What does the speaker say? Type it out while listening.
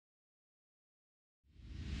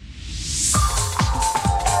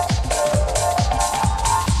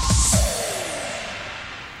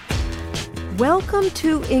Welcome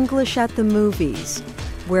to English at the Movies,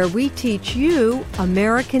 where we teach you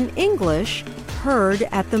American English heard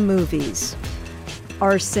at the movies.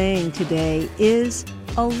 Our saying today is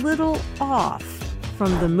a little off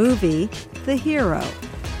from the movie The Hero.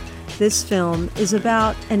 This film is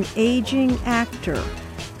about an aging actor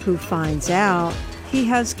who finds out he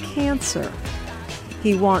has cancer.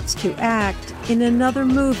 He wants to act in another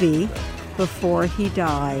movie before he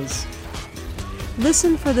dies.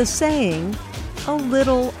 Listen for the saying, a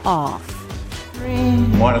little off.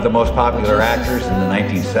 One of the most popular actors in the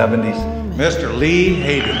 1970s, Mr. Lee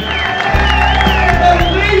Hayden.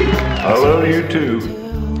 I love you too.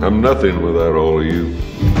 I'm nothing without all of you.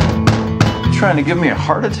 You trying to give me a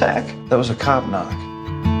heart attack? That was a cop knock.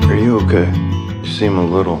 Are you okay? You seem a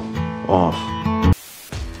little off.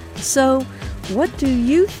 So, what do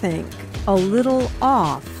you think a little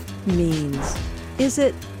off means? Is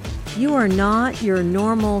it you are not your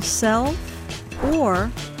normal self? Or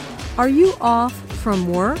are you off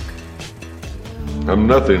from work? I'm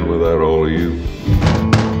nothing without all of you.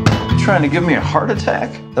 You trying to give me a heart attack?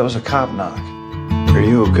 That was a cop knock. Are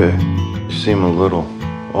you okay? You seem a little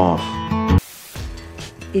off.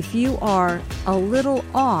 If you are a little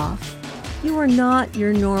off, you are not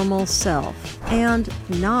your normal self, and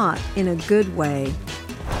not in a good way.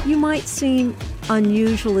 You might seem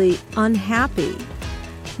unusually unhappy,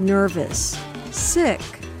 nervous, sick,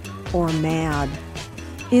 or mad.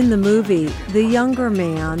 In the movie, the younger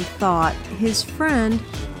man thought his friend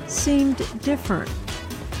seemed different.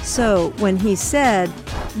 So when he said,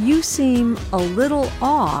 "You seem a little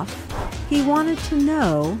off," he wanted to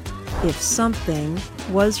know if something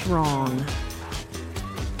was wrong.